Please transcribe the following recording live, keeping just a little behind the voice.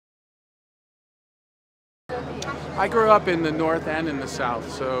I grew up in the North and in the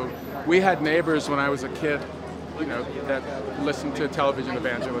South, so we had neighbors when I was a kid, you know, that listened to television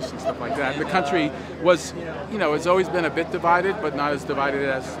evangelists and stuff like that. The country was, you know, it's always been a bit divided, but not as divided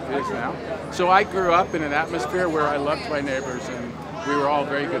as it is now. So I grew up in an atmosphere where I loved my neighbors, and we were all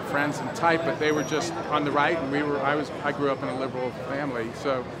very good friends and tight, but they were just on the right, and I grew up in a liberal family.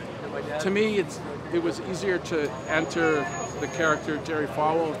 So to me, it was easier to enter the character Jerry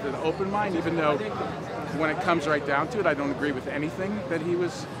Falwell with an open mind, even though when it comes right down to it, I don't agree with anything that he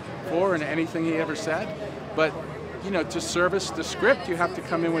was for and anything he ever said. But, you know, to service the script, you have to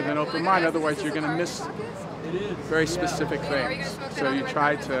come in with an open mind, otherwise you're going to miss very specific things. So you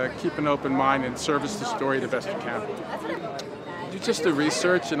try to keep an open mind and service the story the best you can. Do just the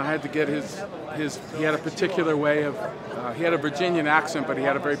research, and I had to get he had a particular way of, he had a Virginian accent, but he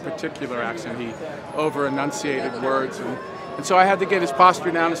had a very particular accent. He over-enunciated words, and so I had to get his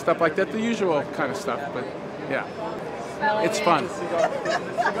posture down and stuff like that, the usual kind of stuff, but yeah. It's fun.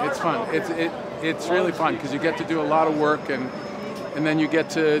 It's fun. It's really fun because you get to do a lot of work, and then you get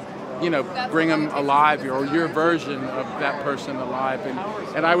to, you know, bring them alive, or your version of that person alive.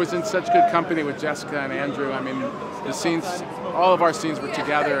 And I was in such good company with Jessica and Andrew. I mean, the scenes, all of our scenes were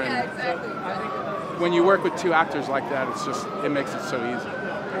together, and when you work with two actors like that, it makes it so easy.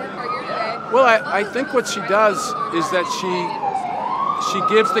 Well, I think what she does is that she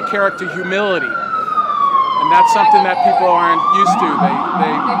gives the character humility. And that's something that people aren't used to.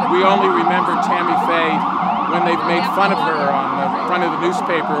 We only remember Tammy Faye when they've made fun of her on the front of the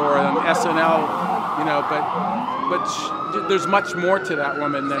newspaper or on SNL, you know. But there's much more to that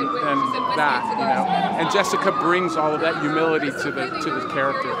woman than that, you know. And Jessica brings all of that humility to the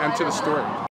character and to the story.